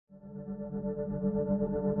Hello,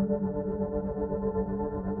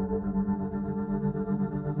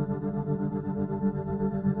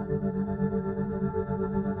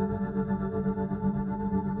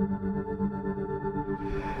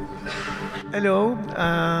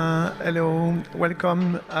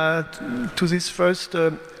 welcome to this first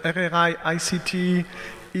RRI-ICT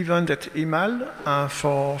event at iMAL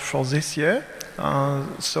for this year.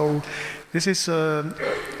 So this is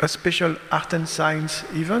a special art and science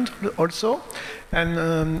event also,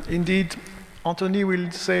 and indeed Anthony will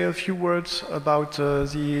say a few words about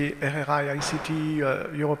the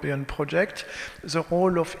RRI-ICT European project. The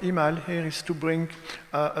role of iMAL here is to bring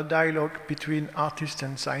a dialogue between artists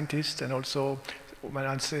and scientists, and also, when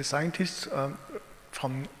I say scientists,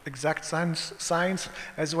 from exact science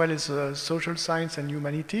as well as social science and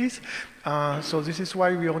humanities. So this is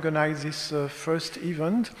why we organize this first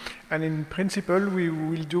event, and in principle we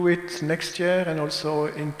will do it next year and also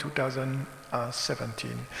in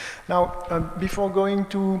 2017. Now, before going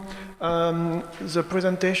to the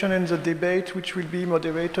presentation and the debate, which will be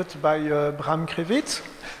moderated by Bram Krevits,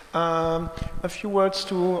 a few words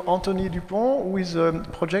to Anthony Dupont, who is the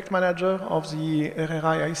project manager of the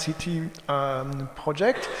RRI-ICT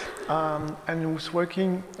project, and who's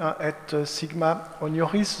working at Sigma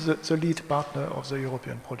Honioris, the lead partner of the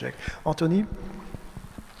European project. Anthony?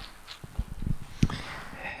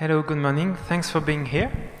 Hello, good morning. Thanks for being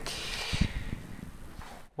here.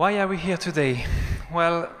 Why are we here today?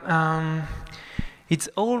 Well, it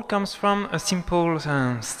all comes from a simple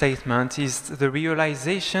statement, is the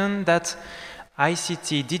realization that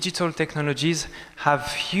ICT, digital technologies, have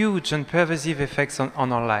huge and pervasive effects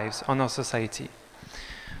on our lives, on our society.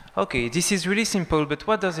 Okay, this is really simple, but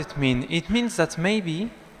what does it mean? It means that maybe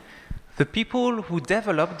the people who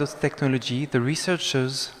develop those technology, the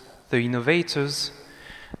researchers, the innovators,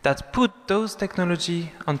 that put those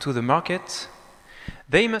technology onto the market,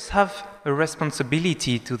 they must have a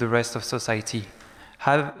responsibility to the rest of society.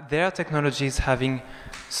 Have their technologies having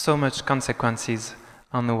so much consequences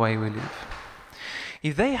on the way we live.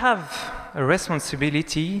 If they have a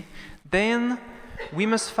responsibility, then we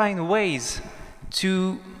must find ways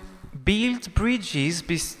to build bridges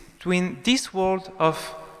between this world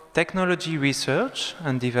of technology research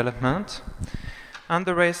and development and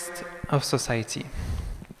the rest of society.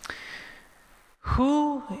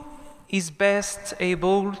 Who is best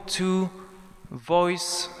able to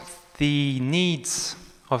voice the needs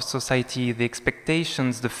of society, the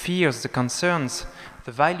expectations, the fears, the concerns,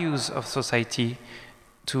 the values of society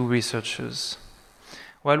to researchers?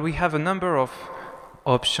 Well, we have a number of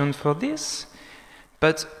options for this,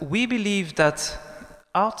 but we believe that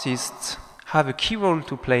artists have a key role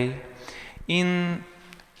to play in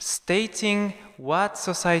stating what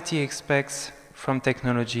society expects from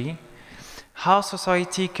technology, how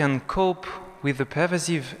society can cope with the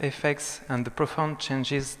pervasive effects and the profound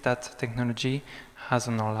changes that technology has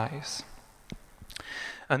on our lives.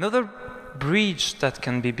 Another bridge that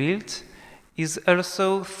can be built is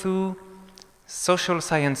also through social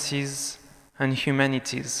sciences and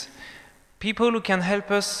humanities. People who can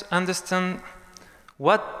help us understand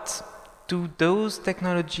what do those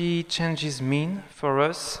technology changes mean for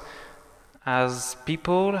us as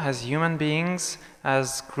people, as human beings,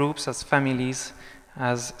 as groups, as families,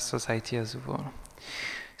 as society as a whole.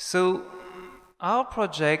 So our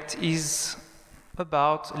project is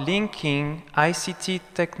about linking ICT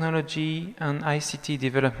technology and ICT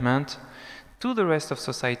development to the rest of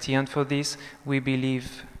society, and for this we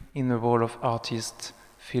believe in the role of artists,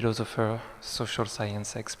 philosophers, social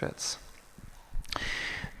science experts.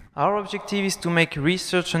 Our objective is to make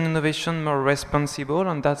research and innovation more responsible,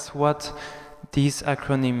 and that's what this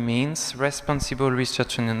acronym means, responsible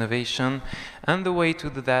research and innovation. And the way to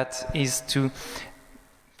do that is to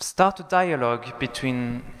start a dialogue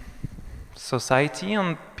between society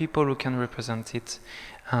and people who can represent it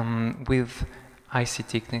with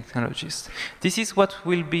ICT technologies. This is what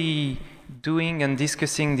we'll be doing and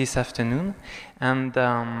discussing this afternoon, and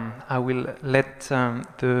I will let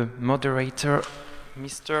the moderator,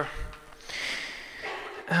 Mr.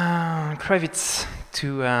 Krevits,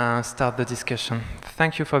 to start the discussion.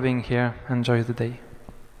 Thank you for being here. Enjoy the day.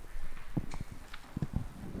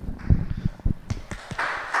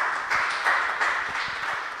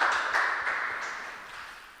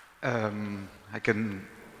 I can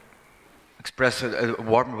express a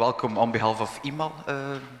warm welcome on behalf of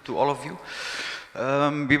iMAL to all of you.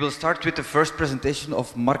 We will start with the first presentation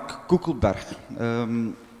of Mark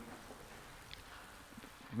Coeckelbergh.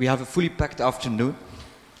 We have a fully packed afternoon.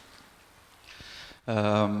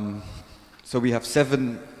 So we have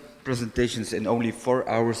 7 presentations in only 4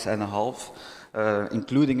 hours and a half.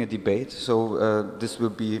 including a debate. So this will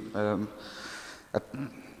be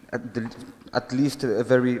at least a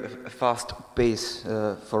very fast pace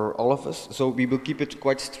for all of us. So we will keep it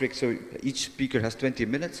quite strict. So each speaker has 20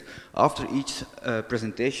 minutes. After each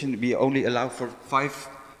presentation, we only allow for 5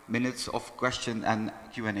 minutes of question and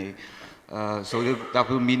Q&A. So that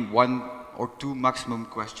will mean 1 or 2 maximum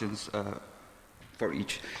questions for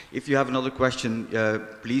each. If you have another question,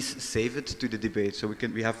 please save it to the debate. So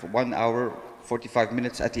we have 1 hour, 45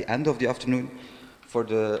 minutes at the end of the afternoon for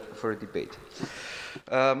a debate.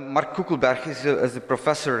 Mark Coeckelbergh is a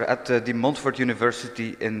professor at the Montfort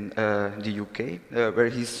University in the UK, where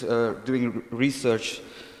he's doing research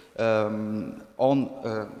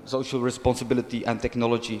on social responsibility and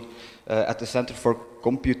technology at the Center for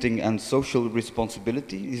Computing and Social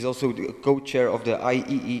Responsibility. He's also the co-chair of the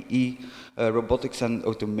IEEE Robotics and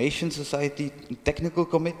Automation Society Technical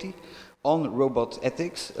Committee on Robot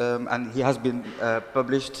Ethics, and he has been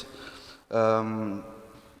published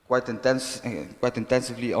quite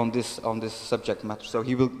intensively on this subject matter. So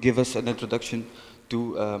he will give us an introduction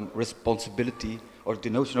to responsibility, or the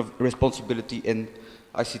notion of responsibility in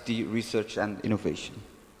ICT research and innovation.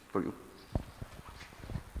 For you.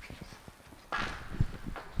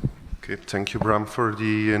 Okay, thank you, Bram, for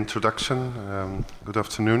the introduction. Good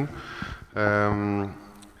afternoon.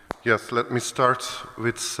 Yes, let me start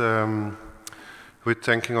with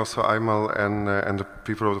thanking also iMAL and the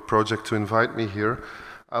people of the project to invite me here.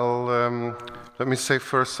 Let me say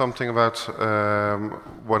first something about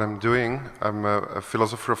what I'm doing. I'm a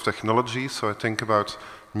philosopher of technology, so I think about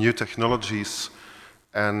new technologies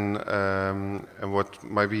and what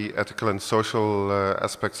might be ethical and social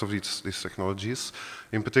aspects of these technologies,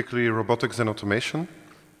 in particular robotics and automation.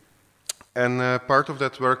 And part of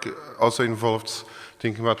that work also involved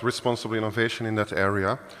thinking about responsible innovation in that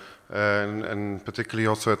area, and particularly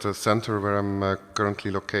also at the center where I'm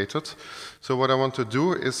currently located. So what I want to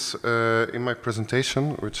do is, in my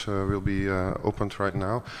presentation, which will be opened right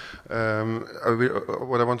now,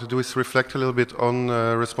 what I want to do is reflect a little bit on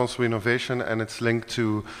responsible innovation and its link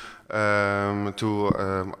to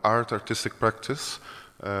artistic practice,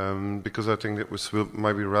 because I think that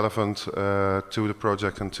might be relevant to the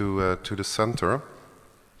project and to the center.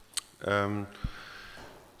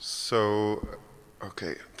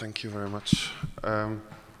 Okay, thank you very much.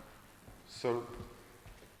 So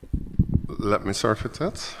let me start with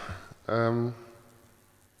that.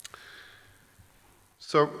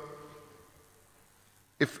 So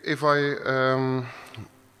if I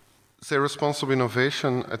say responsible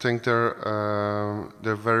innovation, I think there are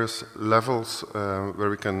various levels where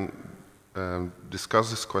we can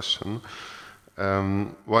discuss this question.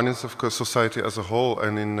 One is, of course, society as a whole,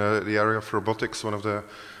 and in the area of robotics,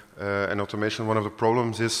 and automation, one of the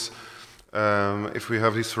problems is if we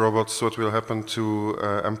have these robots, what will happen to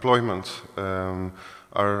employment?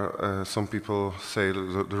 Some people say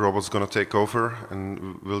the robot's going to take over,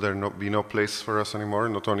 and will there be no place for us anymore?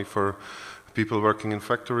 Not only for people working in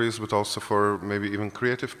factories, but also for maybe even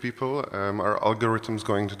creative people. Are algorithms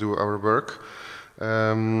going to do our work?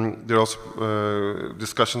 There are also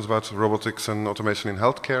discussions about robotics and automation in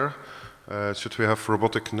healthcare. Should we have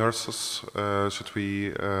robotic nurses? Should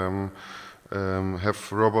we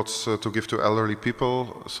have robots to give to elderly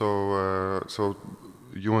people so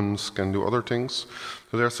humans can do other things?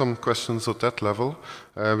 So there are some questions at that level.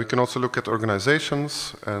 We can also look at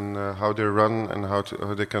organizations and how they run and how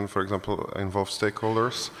they can, for example, involve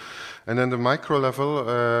stakeholders. And then the micro level,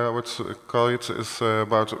 I would call it, is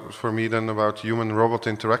for me about human-robot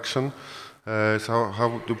interaction. So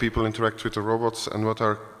how do people interact with the robots, and what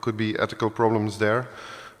could be ethical problems there?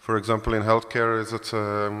 For example, in healthcare,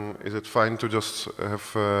 is it fine to just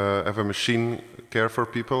have a machine care for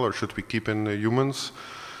people, or should we keep in humans?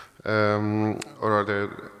 Or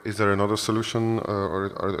is there another solution,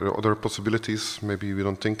 or are there other possibilities maybe we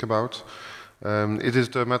don't think about? It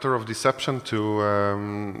is a matter of deception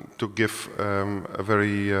to give a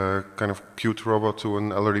very kind of cute robot to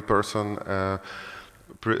an elderly person,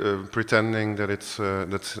 pretending that it's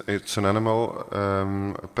an animal,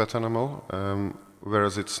 a pet animal,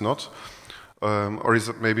 whereas it's not, or is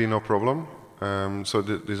it maybe no problem? So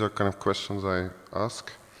these are kind of questions I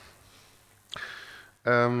ask.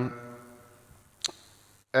 And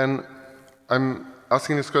I'm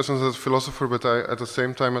asking these questions as a philosopher, but at the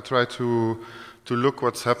same time I try to look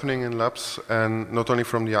what's happening in labs, and not only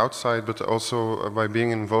from the outside, but also by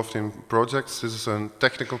being involved in projects. This is a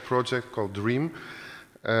technical project called DREAM,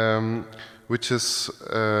 which is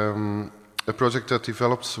a project that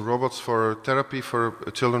develops robots for therapy for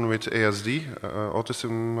children with ASD,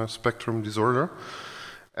 autism spectrum disorder.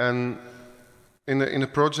 And in a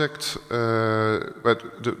project,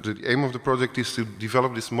 but the aim of the project is to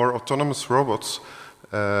develop these more autonomous robots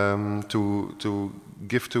to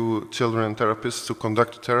give to children and therapists to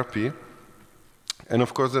conduct therapy. And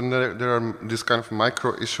of course, then there are these kind of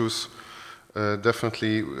micro issues,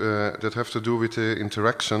 definitely, that have to do with the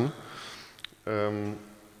interaction.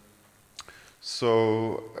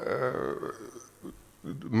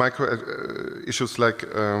 Micro issues like,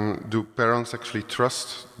 do parents actually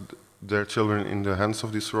trust their children in the hands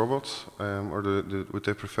of these robots, or would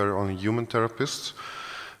they prefer only human therapists?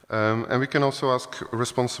 And we can also ask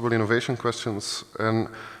responsible innovation questions. And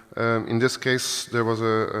in this case, there was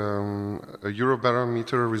a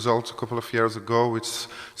Eurobarometer result a couple of years ago, which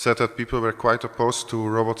said that people were quite opposed to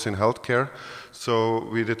robots in healthcare. So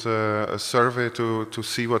we did a survey to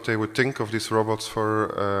see what they would think of these robots for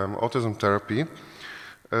autism therapy.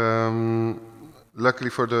 Luckily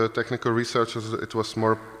for the technical researchers, it was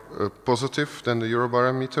more positive than the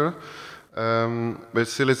Eurobarometer. But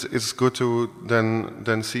still, it's good to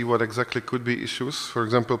then see what exactly could be issues. For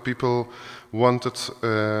example, people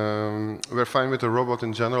were fine with the robot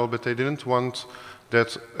in general, but they didn't want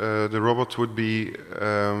that the robot would be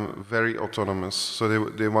very autonomous. So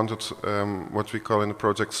they wanted what we call in the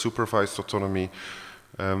project supervised autonomy,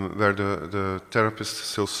 where the therapist is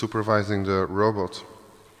still supervising the robot.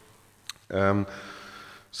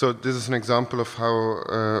 So this is an example of how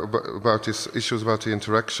about these issues about the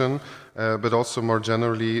interaction, but also more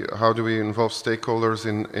generally, how do we involve stakeholders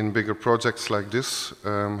in bigger projects like this?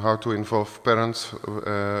 How to involve parents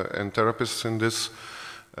and therapists in this?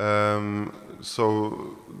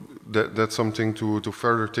 So that's something to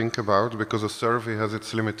further think about, because a survey has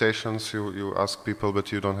its limitations. You ask people, but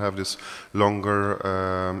you don't have this longer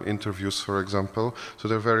interviews, for example. So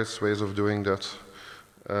there are various ways of doing that.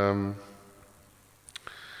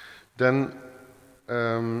 Then,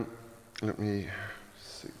 let me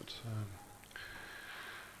see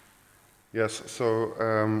yes, so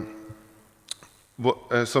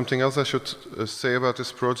something else I should say about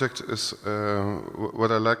this project is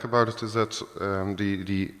what I like about it is that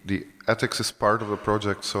the ethics is part of the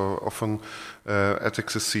project. So often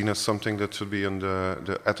ethics is seen as something that should be on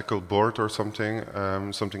the ethical board or something,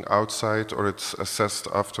 something outside, or it's assessed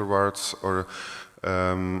afterwards, or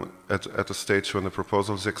at a stage when the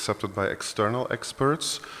proposal is accepted by external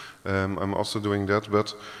experts. I'm also doing that,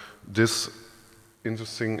 but this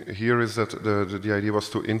interesting here is that the idea was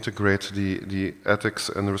to integrate the ethics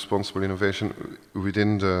and the responsible innovation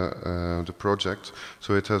within the project,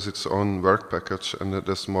 so it has its own work package, and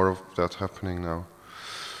there's more of that happening now.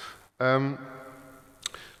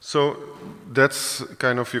 So that's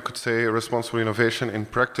kind of, you could say, responsible innovation in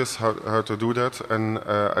practice, how to do that, and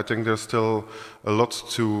I think there's still a lot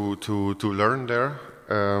to learn there,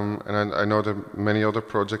 and I know there are many other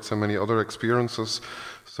projects and many other experiences,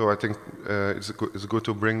 so I think it's good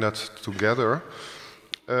to bring that together.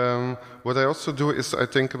 What I also do is I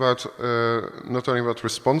think about not only about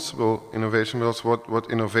responsible innovation, but also what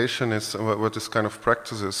innovation is and what this kind of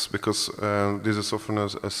practice is, because this is often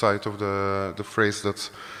a side of the phrase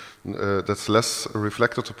that's less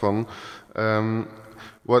reflected upon.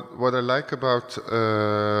 What I like about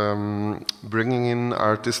bringing in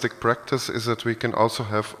artistic practice is that we can also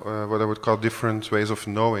have what I would call different ways of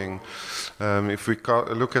knowing. If we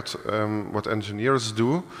look at what engineers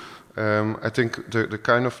do, I think the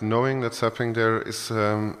kind of knowing that's happening there is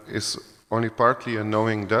only partly a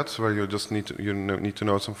knowing that, where you just need to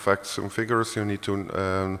know some facts, some figures. You need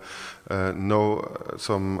to know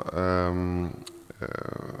some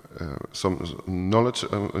knowledge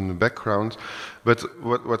in the background. But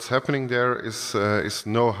what's happening there is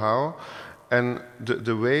know-how. And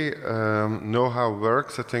the way know-how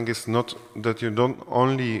works, I think, is not that you don't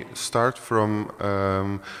only start from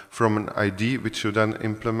an idea which you then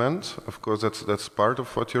implement. Of course, that's part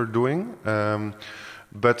of what you're doing.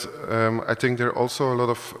 But I think there are also a lot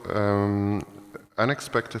of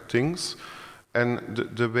unexpected things. And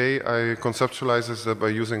the way I conceptualize is that by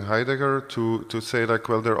using Heidegger to say, like,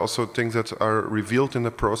 well, there are also things that are revealed in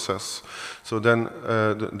the process. So then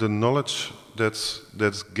the knowledge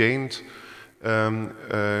that's gained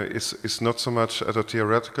is not so much at a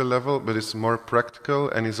theoretical level, but it's more practical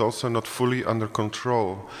and is also not fully under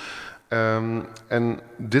control. And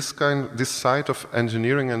this side of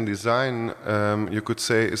engineering and design, you could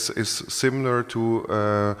say, is similar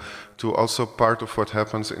to also part of what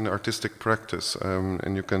happens in artistic practice.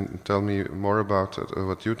 And you can tell me more about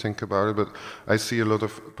what you think about it. But I see a lot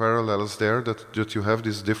of parallels there, that you have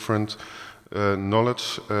these different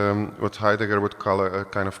knowledge, what Heidegger would call a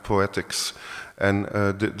kind of poetics. And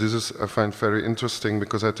this is, I find, very interesting,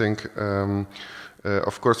 because I think,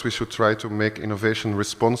 of course, we should try to make innovation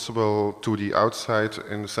responsible to the outside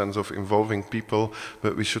in the sense of involving people,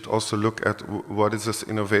 but we should also look at what is this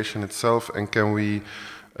innovation itself, and can we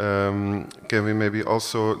maybe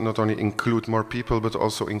also not only include more people, but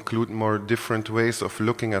also include more different ways of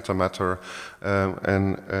looking at a matter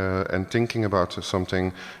and thinking about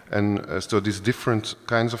something. And so these different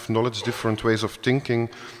kinds of knowledge, different ways of thinking,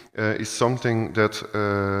 is something that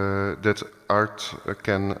that art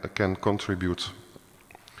can contribute.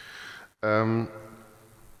 For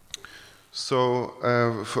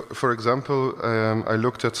example, I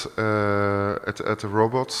looked at the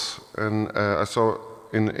robots, and I saw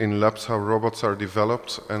in labs how robots are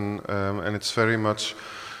developed, and it's very much,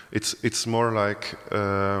 it's more like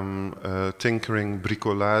tinkering,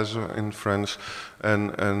 bricolage in French,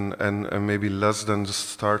 and maybe less than just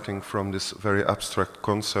starting from this very abstract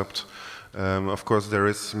concept. Of course, there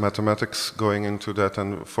is mathematics going into that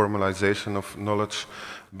and formalization of knowledge,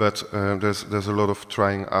 but there's a lot of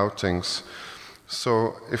trying out things.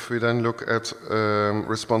 So if we then look at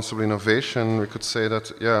responsible innovation, we could say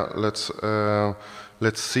that, yeah, let's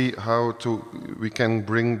see how we can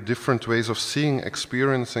bring different ways of seeing,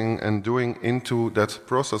 experiencing, and doing into that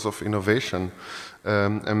process of innovation.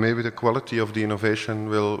 And maybe the quality of the innovation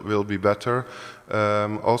will be better,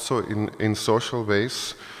 also in social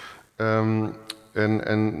ways. And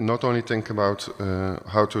not only think about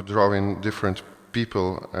how to draw in different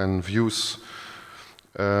people and views.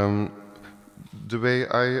 The way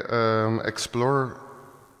I explore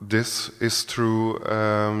this is through,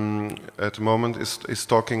 at the moment, is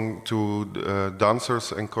talking to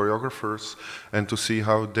dancers and choreographers, and to see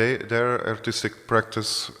how their artistic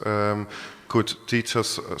practice could teach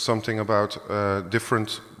us something about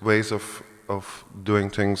different ways of doing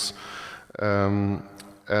things. And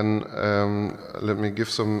let me give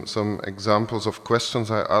some examples of questions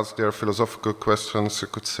I asked. They are philosophical questions. You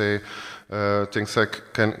could say things like,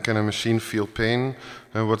 can a machine feel pain?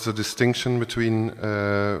 What's the distinction between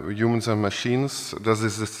humans and machines? Does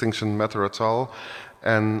this distinction matter at all?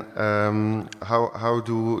 And how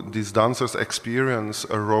do these dancers experience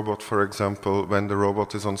a robot, for example, when the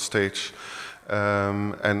robot is on stage?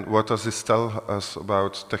 And what does this tell us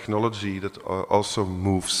about technology that also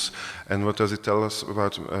moves? And what does it tell us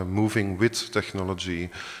about moving with technology?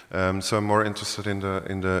 So I'm more interested in the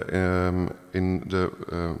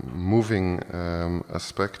moving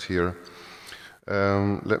aspect here.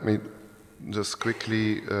 Let me just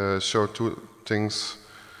quickly show two things,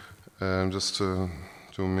 just 2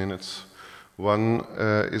 minutes. One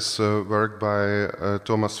is work by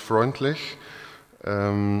Thomas Freundlich.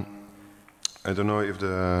 I don't know if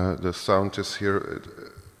the sound is here,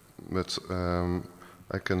 but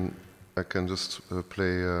I can just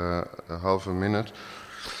play a half a minute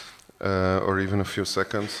or even a few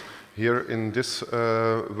seconds. Here in this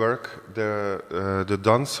work, the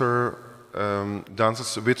dancer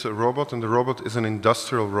dances with a robot, and the robot is an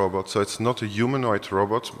industrial robot, so it's not a humanoid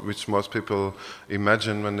robot, which most people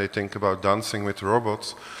imagine when they think about dancing with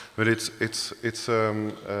robots. But it's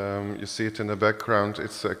you see it in the background.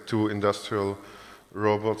 It's like 2 industrial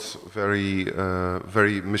robots,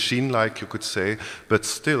 very machine-like, you could say. But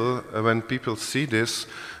still, when people see this,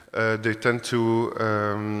 they tend to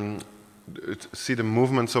see the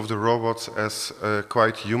movements of the robots as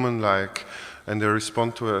quite human-like, and they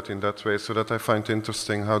respond to it in that way. So that I find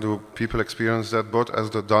interesting. How do people experience that, both as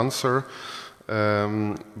the dancer,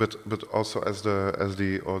 but also as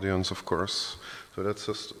the audience, of course. So that's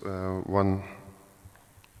just one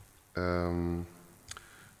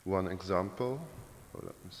example. Oh,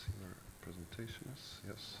 let me see where the presentation is.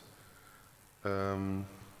 Yes.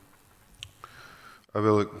 I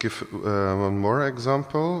will give one more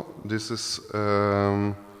example. This is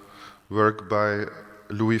work by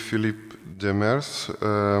Louis-Philippe Demers,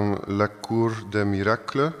 La Cour des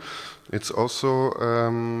Miracles. It's also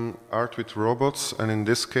art with robots, and in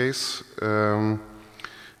this case,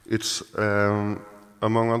 it's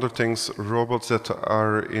among other things robots that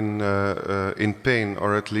are in pain,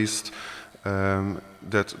 or at least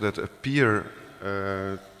that appear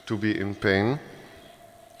to be in pain.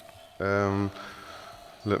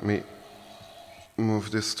 Let me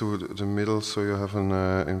move this to the middle so you have an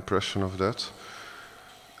impression of that.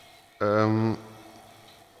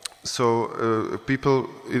 People,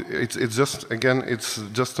 it's just, again, it's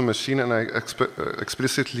just a machine, and I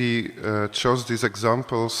explicitly chose these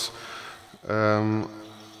examples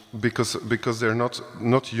because they're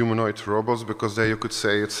not humanoid robots, because there you could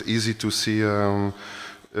say it's easy to see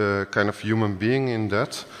kind of human being in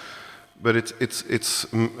that. but it's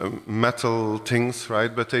metal things,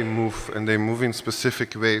 right? But they move, and they move in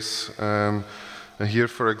specific ways. And here,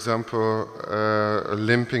 for example, a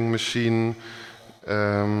limping machine,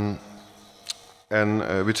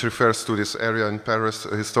 which refers to this area in Paris,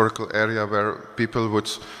 a historical area where people would,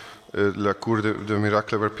 La Cour de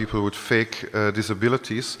Miracle, where people would fake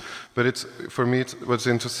disabilities. But for me, what's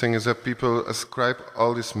interesting is that people ascribe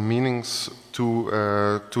all these meanings to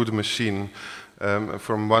the machine.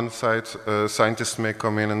 From one side, scientists may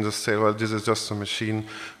come in and just say, well, this is just a machine,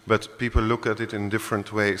 but people look at it in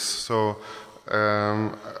different ways. So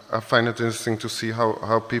I find it interesting to see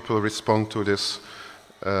how people respond to this.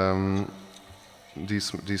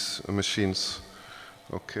 These machines.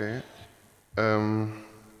 Okay.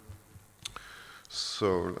 So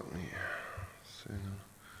let me see.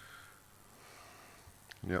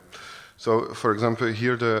 Yeah. So, for example,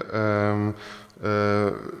 here the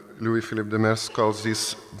Louis-Philippe Demers calls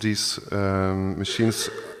these machines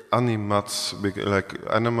animats, like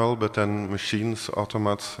animal, but then machines,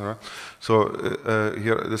 automats. Right? So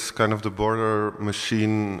here, this kind of the border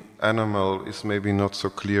machine-animal is maybe not so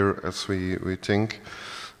clear as we think,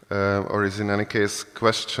 or is in any case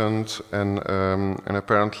questioned, and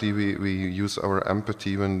apparently we use our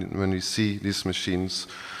empathy when we see these machines.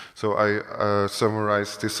 So I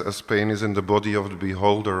summarize this as pain is in the body of the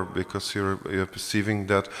beholder, because you're perceiving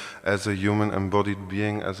that as a human embodied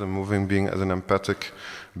being, as a moving being, as an empathic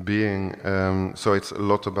being. So it's a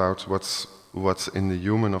lot about what's in the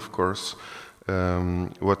human, of course,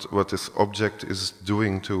 what this object is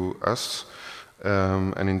doing to us,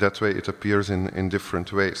 and in that way it appears in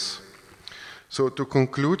different ways. So to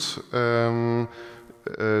conclude, there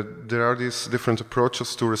are these different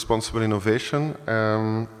approaches to responsible innovation.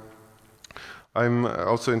 I'm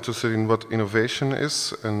also interested in what innovation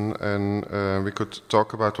is, and we could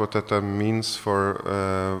talk about what that means for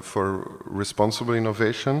responsible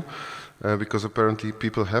innovation, because apparently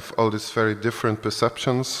people have all these very different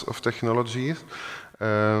perceptions of technology,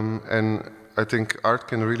 and I think art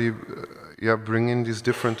can really bring in these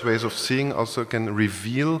different ways of seeing, also can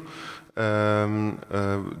reveal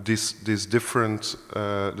these different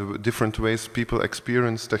the different ways people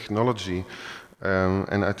experience technology.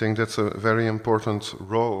 And I think that's a very important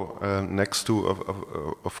role, next to,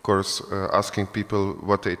 of course, asking people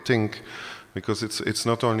what they think, because it's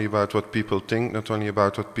not only about what people think, not only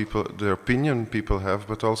about what the opinion people have,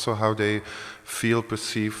 but also how they feel,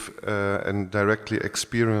 perceive, and directly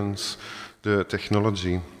experience the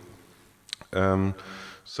technology.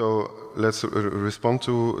 So let's respond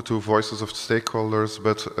to voices of stakeholders,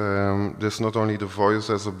 but there's not only the voice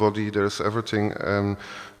as a body, there's everything.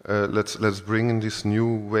 Let's bring in these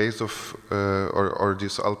new ways of, or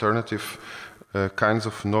these alternative kinds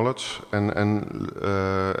of knowledge,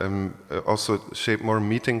 and also shape more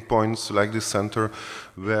meeting points like this center,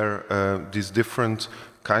 where these different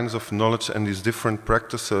kinds of knowledge and these different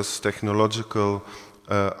practices, technological,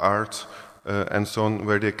 art, and so on,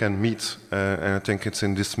 where they can meet. And I think it's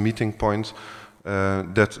in this meeting point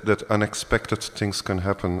that unexpected things can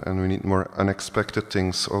happen, and we need more unexpected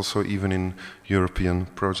things also even in European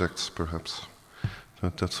projects, perhaps.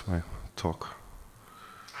 So that's my talk.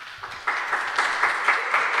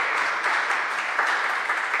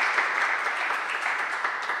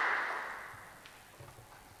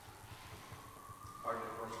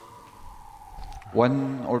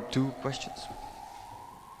 One or two questions?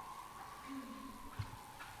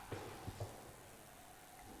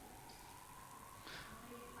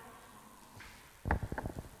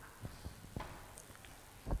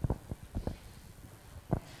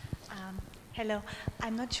 Hello,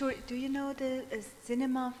 I'm not sure, do you know the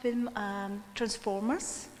cinema film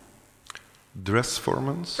Transformers?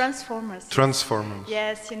 Transformers? Transformers. Transformers.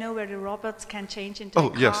 Yes, you know, where the robots can change into a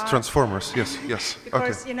car. Yes, Transformers, yes.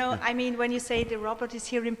 Because, okay. you know, I mean, when you say the robot is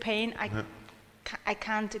here in pain, I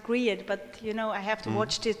can't agree it, but, you know, I have to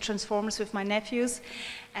watch the Transformers with my nephews,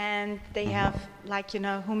 and they have, like, you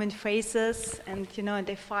know, human faces, and, you know, and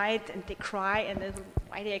they fight, and they cry, and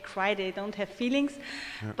why they cry, they don't have feelings,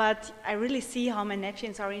 but I really see how my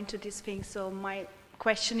nephews are into these things, so my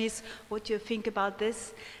question is, what do you think about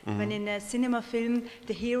this? When in a cinema film,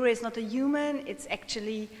 the hero is not a human, it's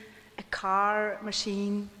actually a car,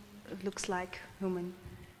 machine, it looks like human.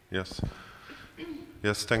 Yes.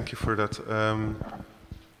 Yes, thank you for that.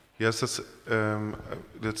 Yes,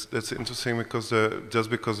 that's interesting, because just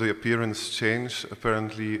because the appearance changed,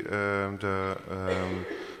 apparently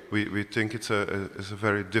we think it's a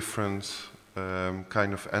very different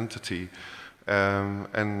kind of entity,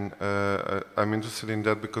 I'm interested in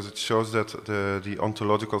that because it shows that the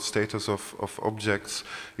ontological status of objects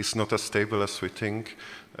is not as stable as we think.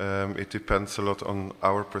 It depends a lot on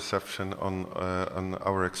our perception, on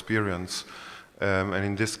our experience. And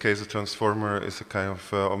in this case, a transformer is a kind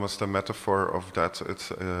of almost a metaphor of that.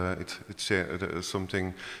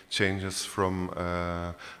 Something changes from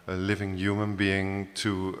a living human being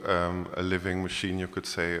to a living machine, you could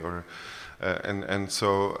say, or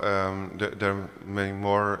so there are many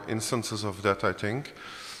more instances of that, I think.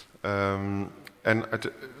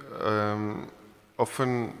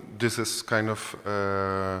 Often this is kind of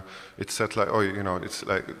it's said like, oh, you know, it's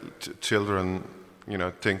like children, you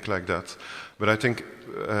know, think like that. But I think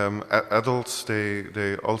adults,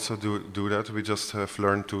 they also do that. We just have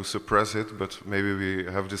learned to suppress it, but maybe we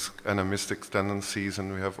have this animistic tendencies,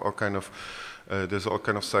 and we have all kind of there's all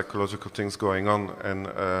kind of psychological things going on. And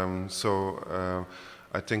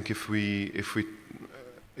I think if we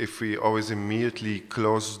always immediately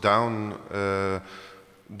close down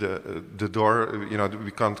the door, you know,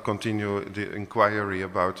 we can't continue the inquiry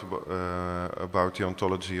about the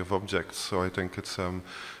ontology of objects. So I think it's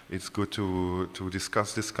good to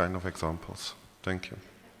discuss this kind of examples. Thank you.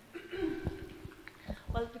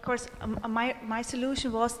 Well, because my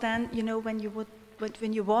solution was then, you know, when you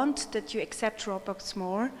want that you accept robots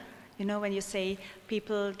more, you know, when you say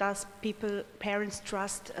parents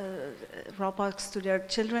trust robots to their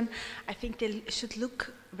children, I think they should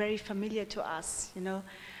look very familiar to us, you know.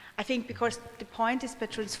 I think because the point is, by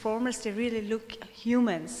transformers, they really look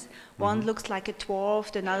humans. One looks like a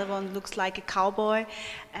dwarf, another one looks like a cowboy,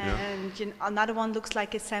 and you know, another one looks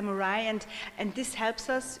like a samurai, and this helps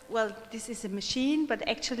us. Well, this is a machine, but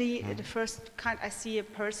actually the first kind I see a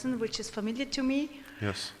person which is familiar to me.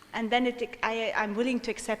 Yes. And then I'm willing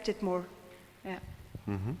to accept it more. Yeah.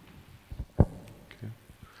 Mm-hmm. Okay.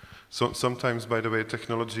 So sometimes, by the way,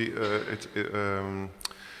 technology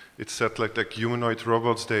it's said like humanoid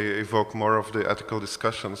robots, they evoke more of the ethical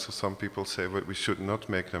discussion. So some people say, well, we should not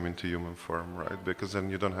make them into human form, right? Because then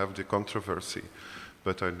you don't have the controversy.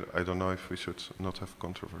 But I don't know if we should not have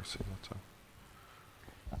controversy.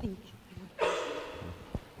 Thank you.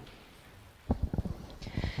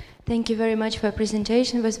 Thank you very much for your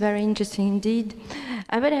presentation. It was very interesting indeed.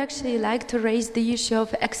 I would actually like to raise the issue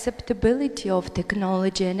of acceptability of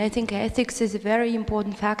technology, and I think ethics is a very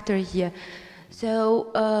important factor here.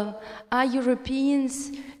 So, are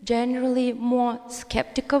Europeans generally more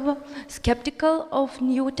skeptical of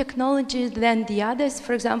new technologies than the others?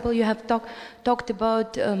 For example, you have talked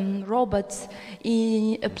about robots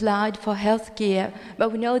applied for healthcare,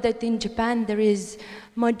 but we know that in Japan there is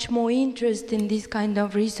much more interest in this kind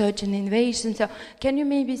of research and innovation. So can you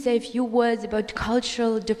maybe say a few words about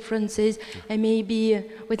cultural differences and maybe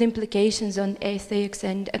with implications on ethics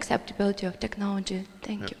and acceptability of technology?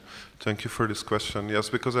 Thank you. Thank you for this question. Yes,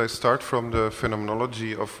 because I start from the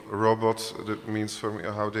phenomenology of robots. That means for me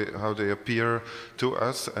how they appear to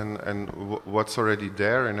us and what's already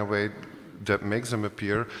there in a way that makes them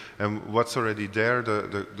appear, and what's already there,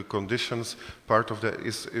 the conditions. Part of that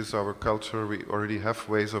is our culture. We already have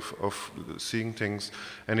ways of seeing things,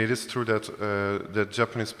 and it is true that that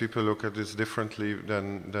Japanese people look at this differently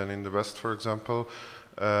than in the West, for example.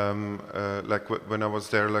 Like when I was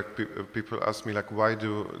there, like people asked me, like, why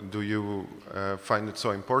do you find it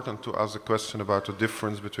so important to ask a question about the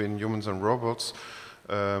difference between humans and robots?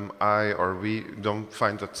 We don't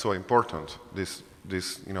find that so important. This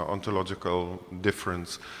ontological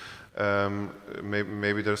difference.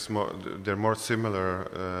 Maybe they're more similar,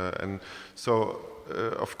 and so.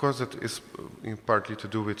 Of course, it is partly to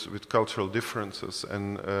do with cultural differences,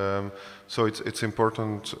 and so it's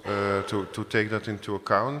important to take that into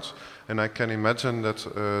account. And I can imagine that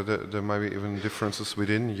there might be even differences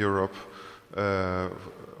within Europe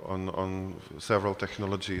on several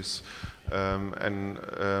technologies,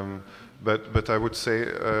 But I would say,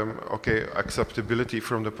 okay, acceptability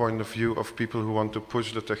from the point of view of people who want to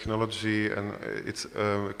push the technology, and it's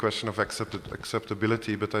a question of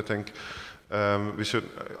acceptability. But I think we should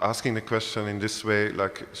asking the question in this way,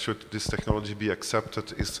 like, should this technology be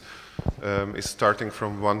accepted? Is starting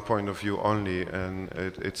from one point of view only, and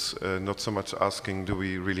it's not so much asking, do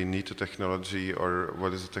we really need the technology, or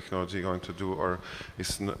what is the technology going to do, or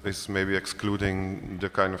is maybe excluding the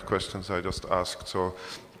kind of questions I just asked. So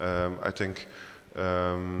I think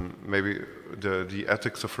maybe the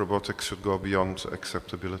ethics of robotics should go beyond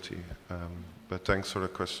acceptability. But thanks for the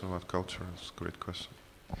question about culture. It's a great question.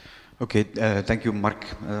 Okay, thank you, Mark.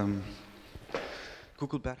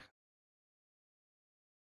 Coeckelbergh.